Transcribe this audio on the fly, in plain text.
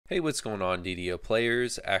Hey, what's going on, DDO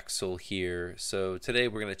players? Axel here. So today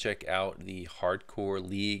we're going to check out the Hardcore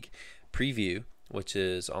League preview, which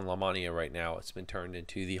is on Lamania right now. It's been turned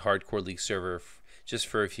into the Hardcore League server just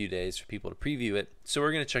for a few days for people to preview it. So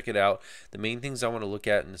we're going to check it out. The main things I want to look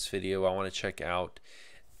at in this video, I want to check out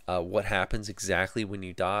what happens exactly when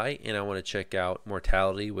you die, and I want to check out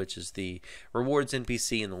Mortality, which is the rewards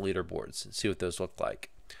NPC and the leaderboards, and see what those look like.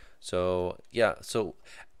 So yeah,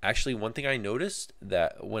 actually one thing I noticed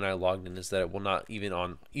that when I logged in is that it will not even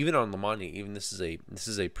on Lamani, even this is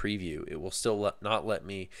a preview, it will still not let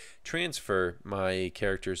me transfer my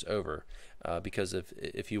characters over because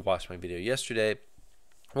if you watched my video yesterday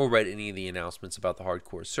or read any of the announcements about the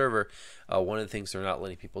hardcore server, one of the things they're not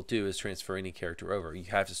letting people do is transfer any character over. You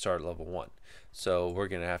have to start at level 1. So we're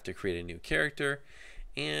gonna have to create a new character,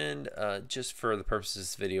 and just for the purposes of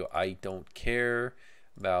this video, I don't care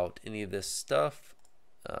about any of this stuff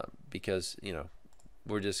because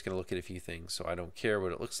we're just gonna look at a few things, so I don't care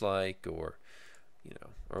what it looks like or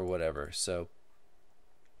or whatever. So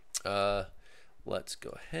let's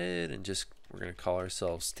go ahead and we're gonna call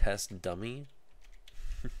ourselves test dummy.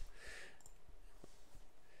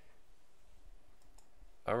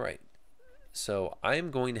 Alright, so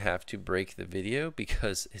I'm going to have to break the video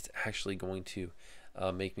because it's actually going to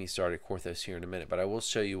make me start at Korthos here in a minute, but I will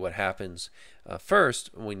show you what happens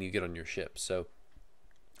first when you get on your ship. So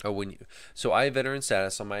I have veteran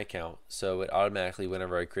status on my account, so it automatically,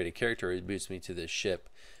 whenever I create a character, it boosts me to this ship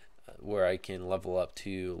where I can level up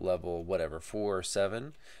to level whatever 4 or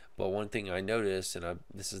 7. But one thing I noticed, and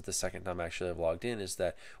this is the second time actually I've logged in, is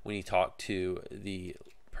that when you talk to the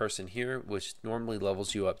person here, which normally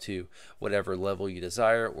levels you up to whatever level you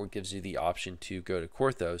desire or gives you the option to go to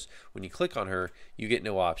Korthos, when you click on her, you get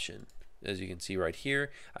no option. As you can see right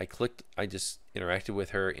here, I just interacted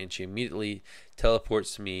with her, and she immediately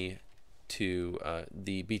teleports me to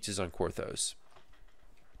the beaches on Korthos.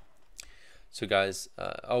 So guys,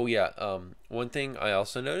 one thing I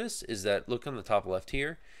also noticed is that look on the top left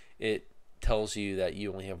here, it tells you that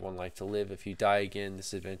you only have 1 life to live. If you die again,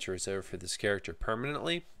 this adventure is over for this character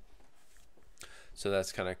permanently. So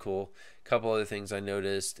that's kind of cool. A couple other things I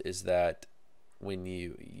noticed is that when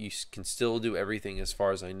you can still do everything, as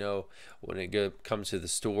far as I know, when it comes to the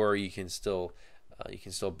store, you can still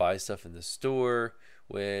buy stuff in the store,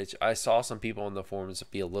 which I saw some people on the forums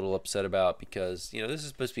be a little upset about, because this is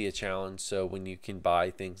supposed to be a challenge. So when you can buy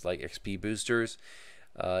things like XP boosters,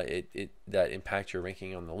 that impact your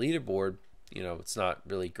ranking on the leaderboard, it's not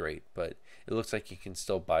really great, but it looks like you can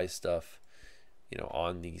still buy stuff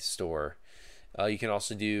on the store. You can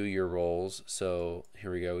also do your rolls. So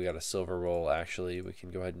here we go, we got a silver roll. Actually, we can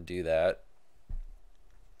go ahead and do that.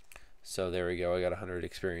 So there we go, I got 100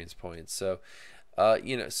 experience points. So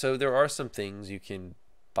so there are some things you can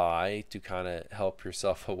buy to kind of help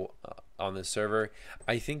yourself on the server.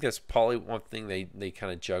 I think that's probably one thing they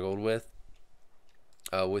kind of juggled with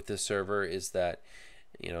this server, is that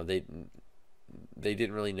they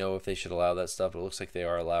didn't really know if they should allow that stuff, but it looks like they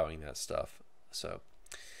are allowing that stuff. So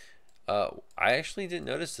I actually didn't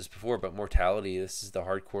notice this before, but Mortality, this is the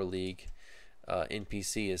Hardcore League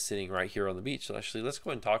NPC, is sitting right here on the beach. So actually, let's go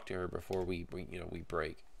ahead and talk to her before we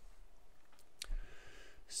break.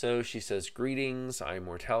 So she says, "Greetings, I'm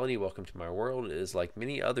Mortality. Welcome to my world. It is like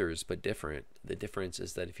many others, but different. The difference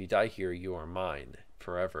is that if you die here, you are mine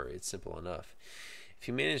forever. It's simple enough. If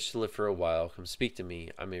you manage to live for a while, come speak to me.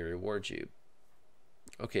 I may reward you."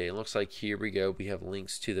 Okay, it looks like here we go. We have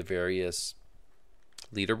links to the various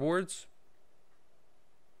leaderboards.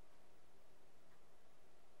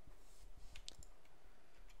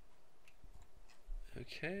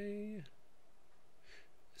 Okay.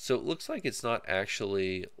 So it looks like it's not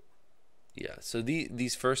actually, yeah. So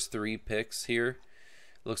these first 3 picks here,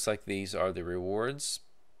 looks like these are the rewards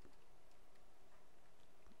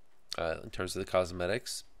in terms of the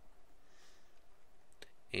cosmetics.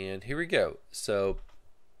 And here we go. So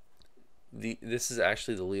this is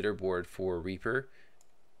actually the leaderboard for Reaper,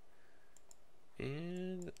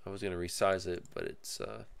 and I was gonna resize it, but it's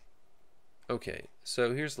okay.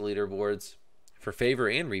 So here's the leaderboards for Favor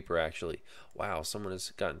and Reaper. Actually, wow, someone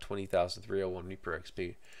has gotten 20,301 Reaper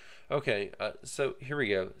XP. Okay, so here we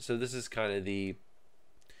go. So this is kind of the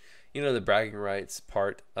the bragging rights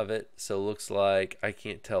part of it. So it looks like, I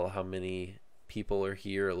can't tell how many people are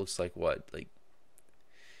here. It looks like what, like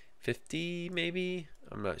 50 maybe,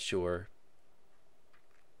 I'm not sure.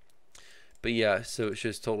 But yeah, so it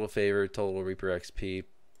shows total Favor, total Reaper XP.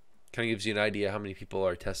 Kind of gives you an idea how many people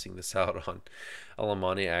are testing this out on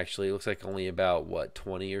Alamania. Actually, it looks like only about, what,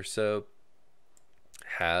 20 or so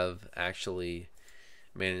have actually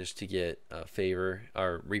managed to get Favor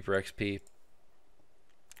or Reaper XP.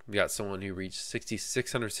 We got someone who reached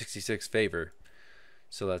 666 favor.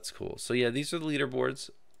 So that's cool. So yeah, these are the leaderboards.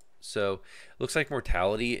 So looks like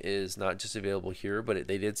Mortality is not just available here, but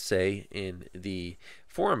they did say in the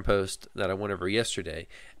forum post that I went over yesterday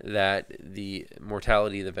that the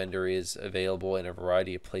Mortality, the vendor, is available in a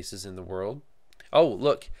variety of places in the world. Oh,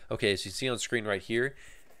 look. Okay, so you see on screen right here,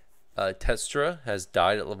 Testra has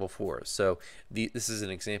died at level 4. So this is an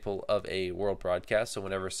example of a world broadcast. So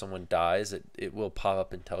whenever someone dies, it will pop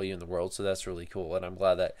up and tell you in the world. So that's really cool. And I'm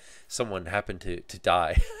glad that someone happened to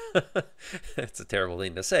die. It's a terrible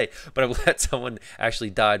thing to say, but I'm glad someone actually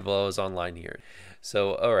died while I was online here.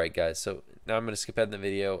 So, all right, guys. So now I'm going to skip ahead in the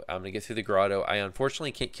video. I'm going to get through the grotto. I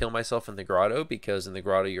unfortunately can't kill myself in the grotto because in the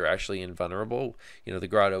grotto you're actually invulnerable. You know, the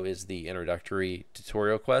grotto is the introductory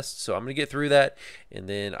tutorial quest. So I'm going to get through that, and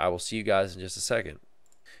then I will see you guys in just a second.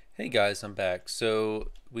 Hey guys, I'm back. So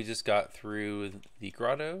we just got through the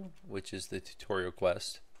grotto, which is the tutorial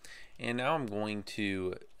quest. And now I'm going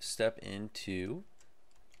to step into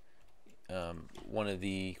one of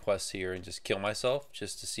the quests here and just kill myself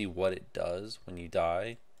just to see what it does when you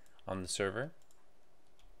die on the server.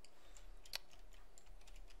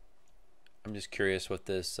 I'm just curious what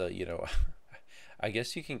this, you know, I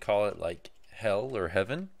guess you can call it like hell or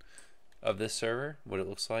heaven of this server, what it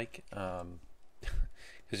looks like.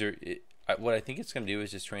 Because what I think it's going to do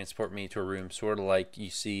is just transport me to a room sort of like you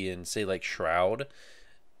see in, say, like Shroud,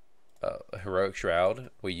 Heroic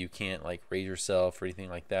Shroud, where you can't like raise yourself or anything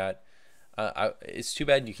like that. It's too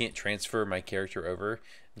bad you can't transfer my character over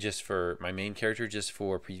just for my main character, just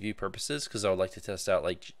for preview purposes, because I would like to test out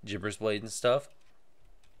like Gibber's Blade and stuff.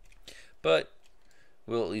 But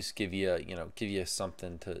we'll at least give you, give you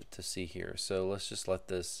something to see here. So let's just let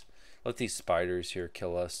these spiders here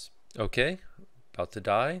kill us. Okay, about to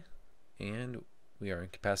die, and we are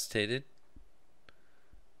incapacitated.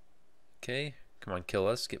 Okay, come on, kill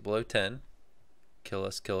us. Get below 10. Kill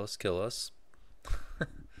us, kill us, kill us.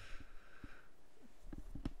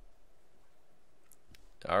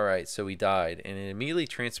 Alright, so we died, and it immediately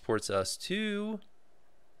transports us to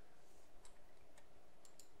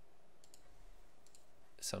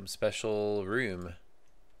some special room.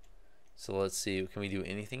 So let's see, can we do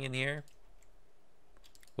anything in here?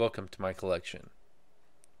 Welcome to my collection.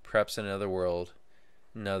 Perhaps in another world,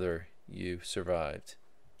 another you survived.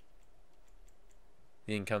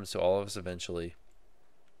 The end comes to all of us eventually.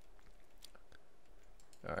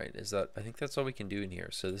 Alright, I think that's all we can do in here.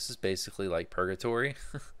 So this is basically like purgatory.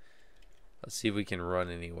 Let's see if we can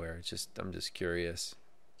run anywhere. I'm just curious.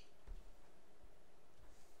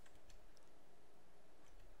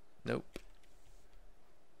 Nope.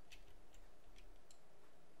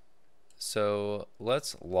 So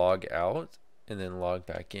let's log out and then log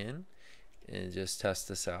back in and just test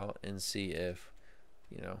this out and see if,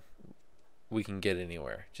 we can get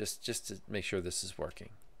anywhere. Just to make sure this is working.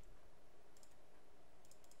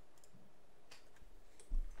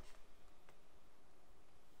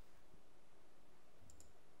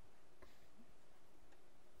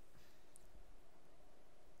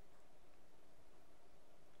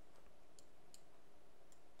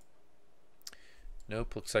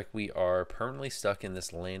 Nope, looks like we are permanently stuck in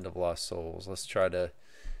this land of lost souls. Let's just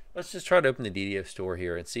try to open the DDO store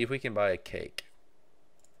here and see if we can buy a cake.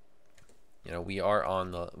 We are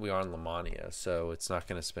on Lamania, so it's not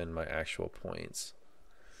going to spend my actual points.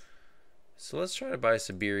 So let's try to buy a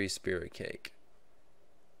Siberi Spirit Cake.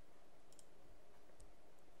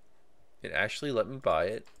 It actually let me buy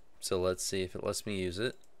it, so let's see if it lets me use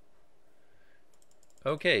it.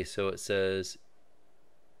 Okay, so it says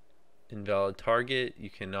invalid target, you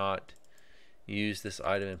cannot use this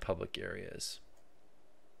item in public areas.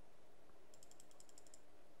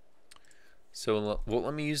 So it won't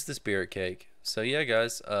let me use the spirit cake. So yeah,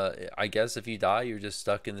 guys, I guess if you die, you're just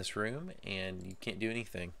stuck in this room and you can't do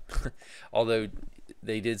anything. Although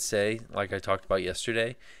they did say, like I talked about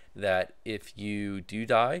yesterday, that if you do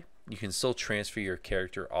die, you can still transfer your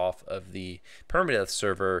character off of the permadeath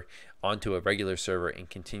server onto a regular server and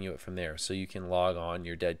continue it from there. So you can log on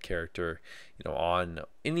your dead character, on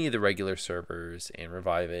any of the regular servers and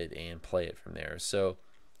revive it and play it from there. So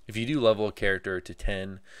if you do level a character to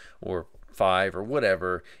 10 or 5 or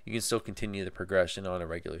whatever, you can still continue the progression on a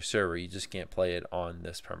regular server. You just can't play it on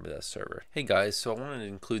this permadeath server. Hey guys, so I wanted to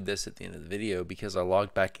include this at the end of the video because I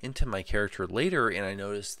logged back into my character later and I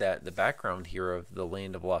noticed that the background here of the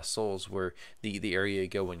Land of Lost Souls, where the area you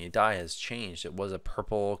go when you die, has changed. It was a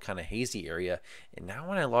purple kind of hazy area, and now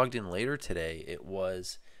when I logged in later today, it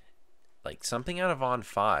was like something out of On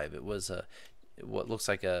 5. It was what looks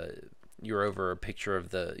like you're over a picture of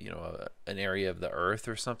the an area of the earth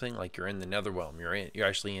or something, like you're in the netherrealm. You're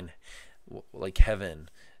actually in like heaven.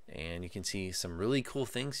 and you can see some really cool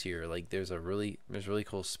things here. Like there's really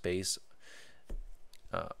cool space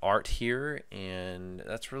art here, and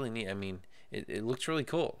that's really neat. I mean, it looks really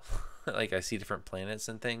cool. Like I see different planets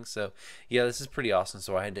and things. So yeah, this is pretty awesome.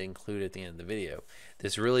 So I had to include it at the end of the video.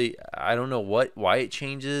 This really, I don't know why it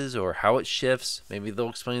changes or how it shifts. Maybe they'll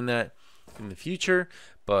explain that in the future,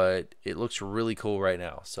 but it looks really cool right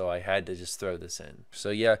now. So I had to just throw this in. So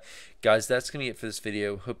yeah, guys, that's gonna be it for this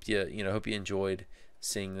video. Hope you enjoyed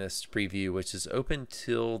seeing this preview, which is open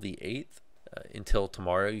till the 8th, until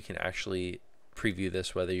tomorrow. You can actually preview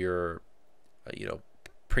this whether you're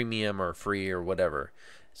premium or free or whatever,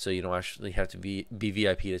 so you don't actually have to be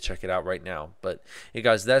VIP to check it out right now. But hey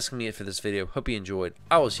guys, that's gonna be it for this video. Hope you enjoyed.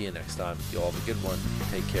 I will see you next time. You all have a good one.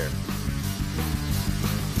 Take care.